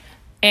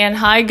And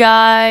hi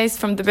guys,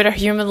 from the Better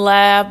Human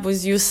Lab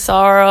with you,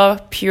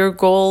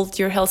 Sarapuregold,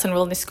 your health and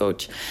wellness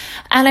coach.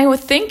 And I was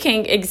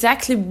thinking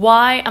exactly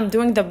why I'm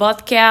doing the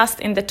podcast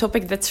in the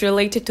topic that's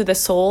related to the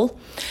soul.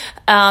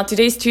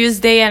 Today's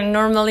Tuesday and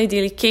normally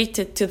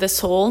dedicated to the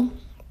soul.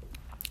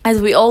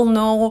 As we all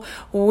know,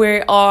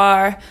 we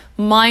are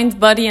mind,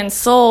 body, and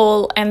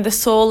soul, and the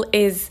soul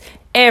is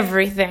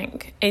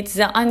everything. It's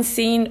the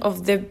unseen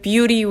of the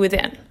beauty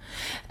within.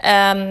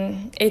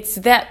 It's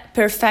that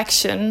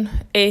perfection.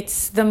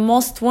 It's the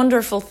most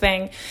wonderful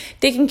thing.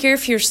 Taking care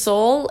of your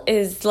soul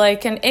is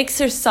like an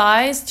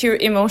exercise to your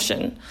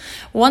emotion.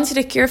 Once you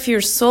take care of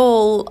your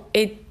soul,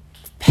 it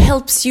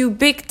helps you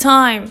big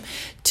time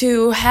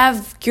to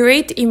have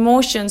great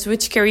emotions,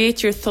 which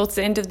create your thoughts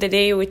at the end of the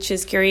day, which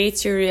is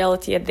creates your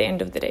reality at the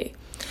end of the day.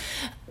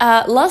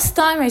 Last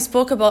time I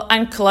spoke about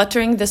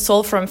uncluttering the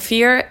soul from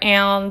fear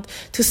and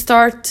to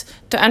start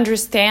to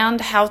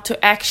understand how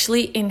to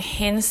actually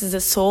enhance the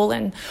soul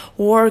and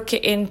work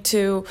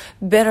into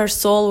better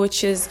soul,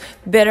 which is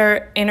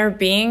better inner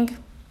being.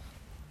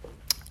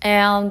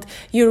 And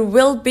your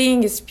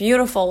well-being is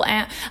beautiful.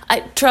 And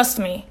trust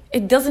me,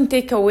 it doesn't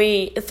take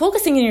away,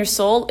 focusing on your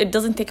soul, it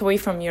doesn't take away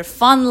from your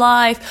fun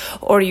life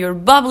or your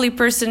bubbly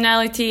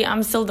personality.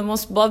 I'm still the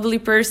most bubbly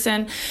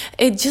person.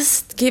 It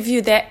just gives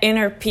you that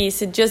inner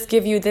peace. It just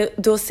gives you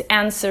those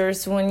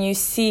answers when you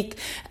seek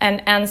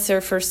an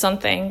answer for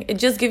something. It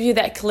just gives you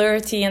that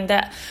clarity and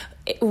that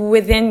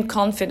within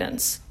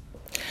confidence.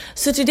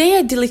 So today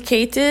I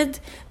dedicated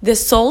the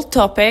soul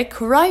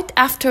topic right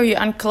after you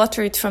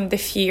unclutter it from the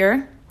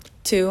fear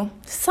to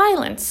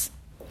silence.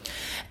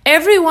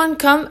 Everyone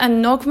come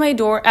and knock my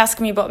door, ask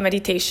me about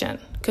meditation,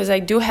 because I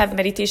do have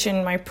meditation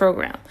in my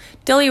program.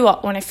 Tell you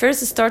what, when I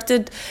first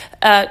started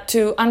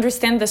to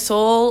understand the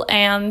soul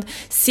and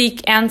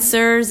seek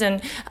answers,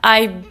 and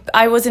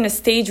I was in a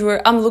stage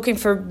where I'm looking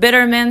for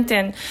betterment,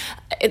 and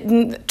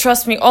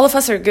trust me, all of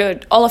us are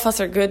good. All of us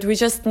are good. We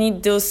just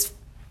need this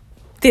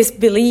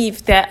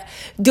belief that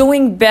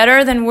doing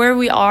better than where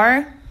we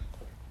are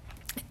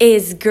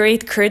is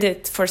great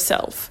credit for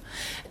self.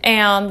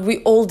 And we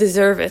all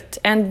deserve it.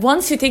 And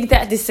once you take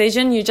that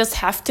decision, you just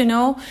have to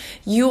know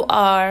you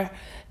are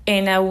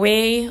in a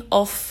way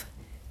of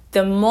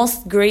the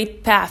most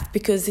great path,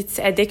 because it's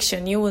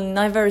addiction. You will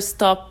never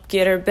stop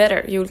getting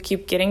better. You will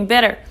keep getting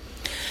better.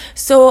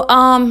 So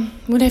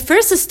when I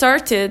first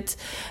started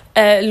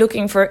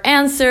looking for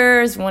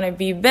answers, want to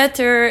be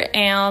better,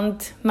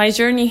 and my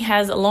journey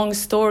has a long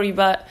story,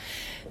 but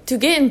to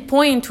get in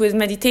point with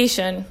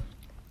meditation,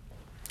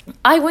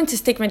 I went to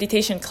take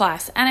meditation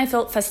class and I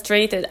felt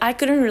frustrated. I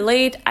couldn't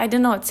relate. I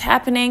didn't know what's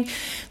happening.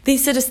 They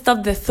said to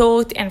stop the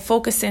thought and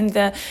focus in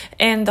the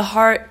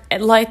heart,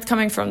 light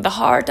coming from the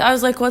heart. I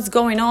was like, what's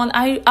going on?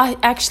 I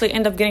actually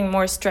end up getting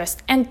more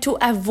stressed. And to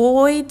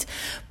avoid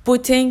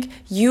putting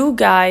you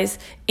guys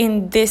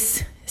in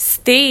this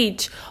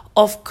stage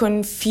of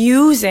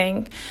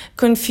confusing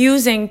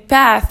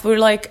path, we're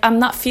like, I'm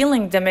not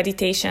feeling the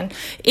meditation.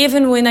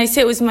 Even when I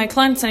sit with my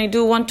clients and I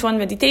do one-to-one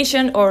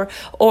meditation or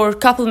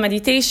couple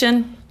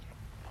meditation,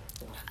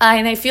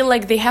 and I feel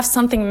like they have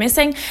something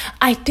missing,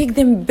 I take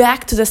them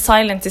back to the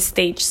silence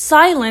stage.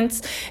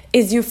 Silence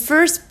is your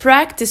first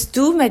practice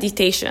to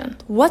meditation.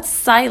 What's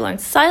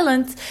silence?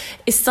 Silence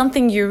is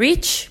something you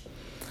reach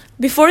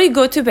before you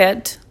go to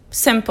bed.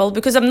 Simple,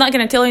 because I'm not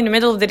going to tell you in the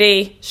middle of the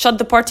day, shut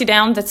the party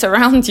down that's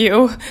around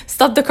you,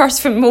 stop the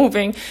cars from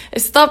moving,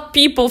 stop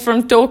people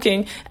from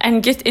talking,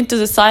 and get into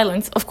the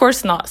silence. Of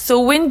course not. So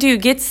when do you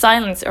get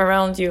silence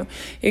around you?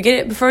 You get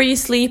it before you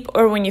sleep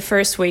or when you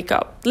first wake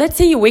up. Let's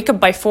say you wake up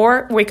by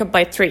 4, wake up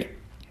by 3.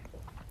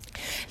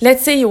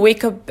 Let's say you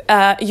wake up,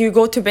 you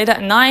go to bed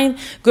at 9,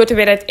 go to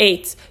bed at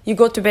 8. You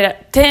go to bed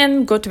at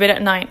 10, go to bed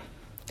at 9.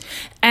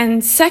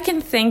 And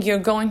second thing you're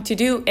going to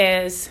do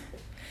is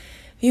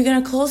you're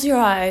going to close your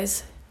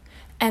eyes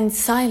and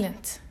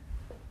silent.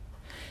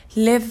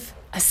 Live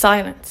a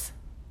silence.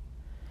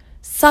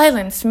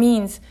 Silence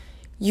means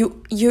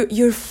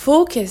your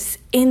focus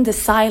in the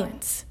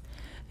silence.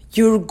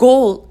 Your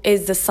goal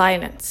is the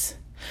silence.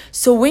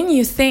 So when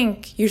you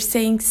think, you're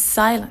saying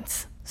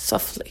silence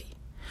softly.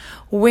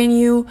 When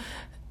you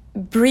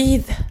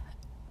breathe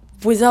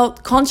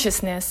without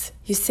consciousness,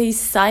 you say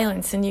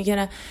silence, and you're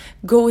going to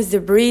go with the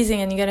breathing,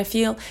 and you're going to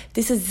feel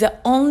this is the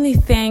only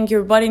thing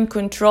your body in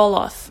control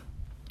of.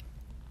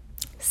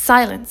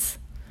 Silence.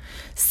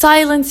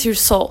 Silence your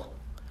soul.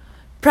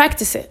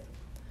 Practice it.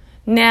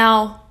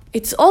 Now,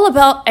 it's all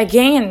about,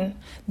 again,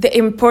 the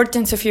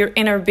importance of your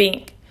inner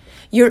being.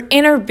 Your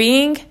inner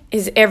being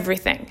is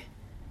everything.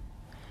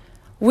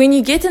 When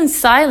you get in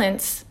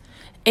silence,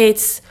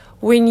 it's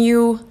when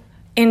you,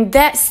 in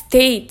that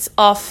state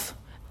of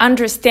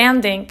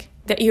understanding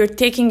that you're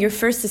taking your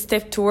first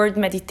step toward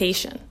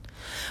meditation.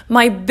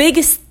 My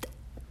biggest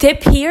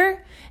tip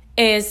here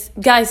is,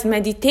 guys,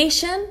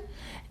 meditation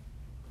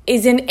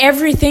is in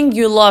everything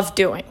you love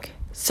doing.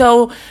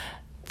 So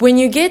when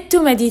you get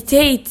to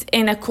meditate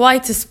in a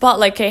quiet spot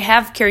like I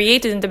have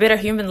created in the Better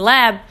Human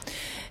Lab,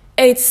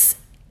 it's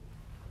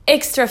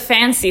extra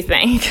fancy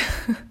thing.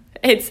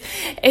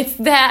 It's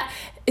that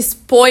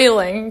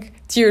spoiling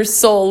to your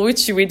soul,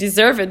 which we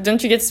deserve it.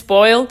 Don't you get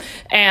spoiled?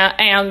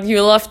 And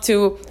you love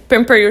to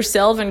pamper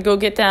yourself and go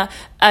get a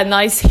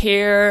nice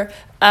hair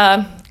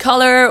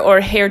color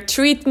or hair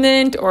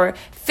treatment or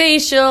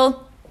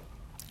facial.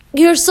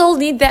 Your soul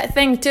needs that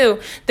thing too.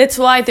 That's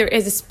why there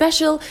is a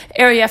special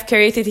area I've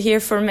created here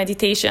for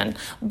meditation.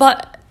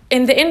 But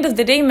in the end of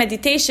the day,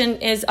 meditation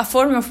is a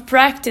form of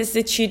practice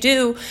that you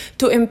do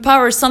to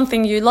empower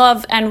something you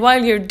love. And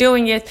while you're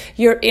doing it,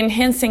 you're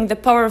enhancing the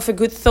power of a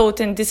good thought.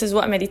 And this is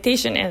what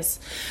meditation is.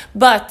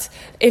 But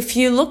if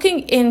you're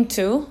looking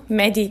into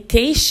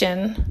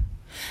meditation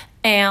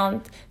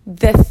and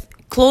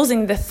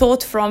closing the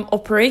thought from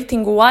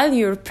operating while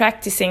you're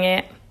practicing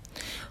it,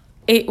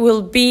 it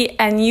will be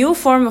a new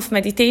form of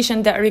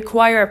meditation that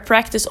require a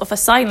practice of a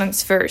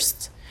silence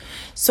first.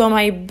 So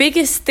my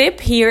biggest tip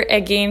here,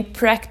 again,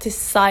 practice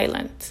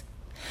silent.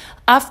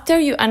 After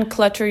you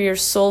unclutter your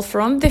soul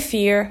from the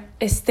fear,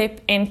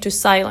 step into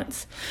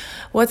silence.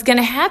 What's going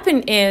to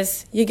happen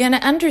is you're going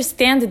to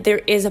understand that there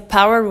is a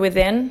power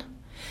within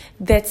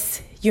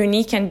that's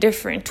unique and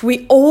different.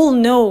 We all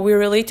know we're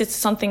related to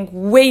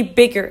something way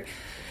bigger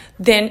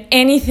than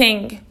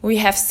anything we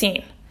have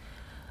seen.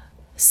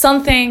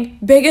 Something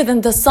bigger than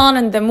the sun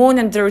and the moon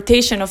and the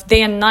rotation of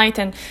day and night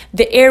and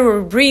the air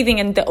we're breathing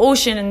and the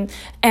ocean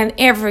and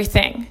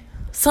everything.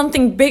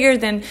 Something bigger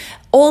than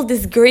all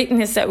this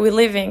greatness that we're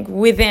living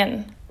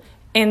within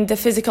in the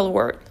physical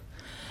world.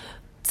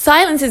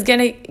 Silence is going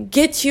to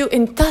get you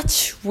in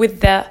touch with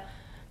the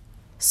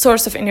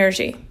source of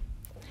energy.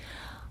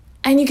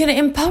 And you're going to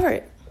empower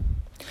it.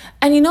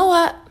 And you know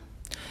what?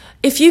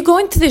 If you go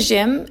into the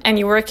gym and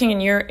you're working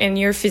in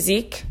your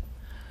physique,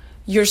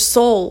 your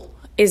soul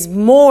is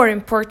more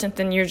important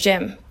than your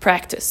gym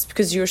practice,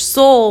 because your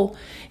soul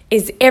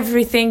is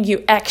everything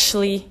you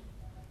actually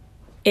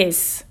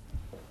is.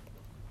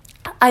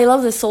 I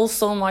love the soul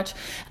so much,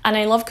 and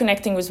I love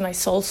connecting with my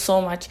soul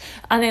so much,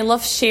 and I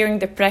love sharing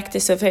the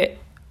practice of it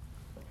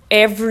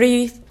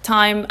every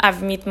time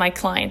I've met my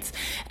clients.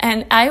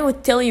 And I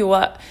would tell you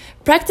what,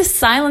 practice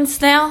silence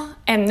now,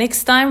 and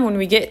next time when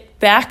we get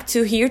back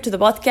to here to the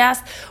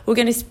podcast, we're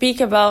going to speak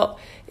about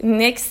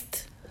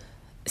next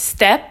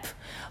step.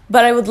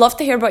 But I would love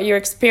to hear about your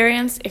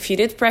experience. If you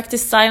did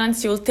practice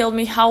silence, you'll tell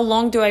me, how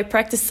long do I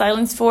practice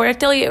silence for? I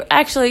tell you,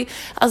 actually,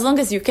 as long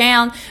as you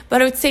can.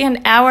 But I would say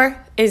an hour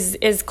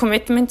is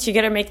commitment you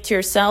got to make to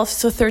yourself.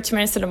 So 30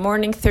 minutes in the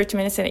morning, 30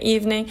 minutes in the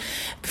evening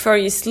before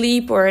you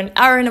sleep, or an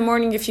hour in the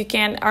morning if you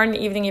can, hour in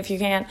the evening if you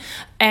can.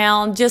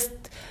 And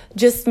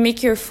just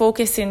make your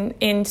focus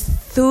in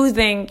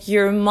soothing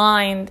your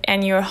mind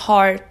and your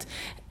heart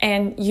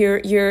and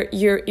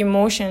your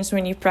emotions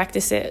when you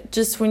practice it.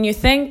 Just when you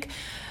think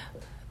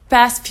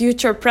past,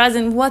 future,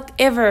 present,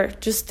 whatever,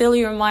 just tell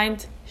your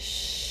mind,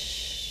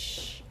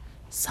 shh,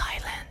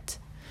 silent,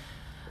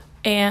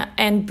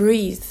 and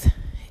breathe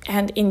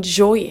and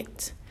enjoy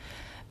it.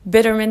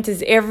 Betterment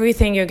is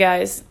everything, you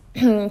guys.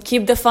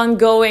 Keep the fun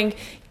going,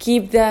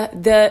 keep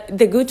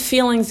the good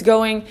feelings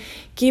going,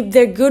 keep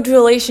the good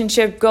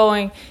relationship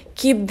going,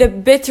 keep the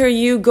better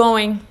you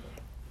going.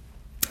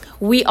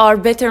 We are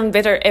better and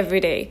better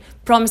every day.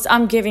 Promise,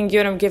 I'm giving you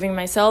and I'm giving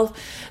myself.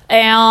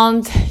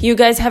 And you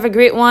guys have a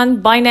great one.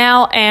 Bye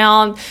now.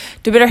 And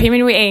to better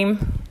human we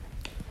aim.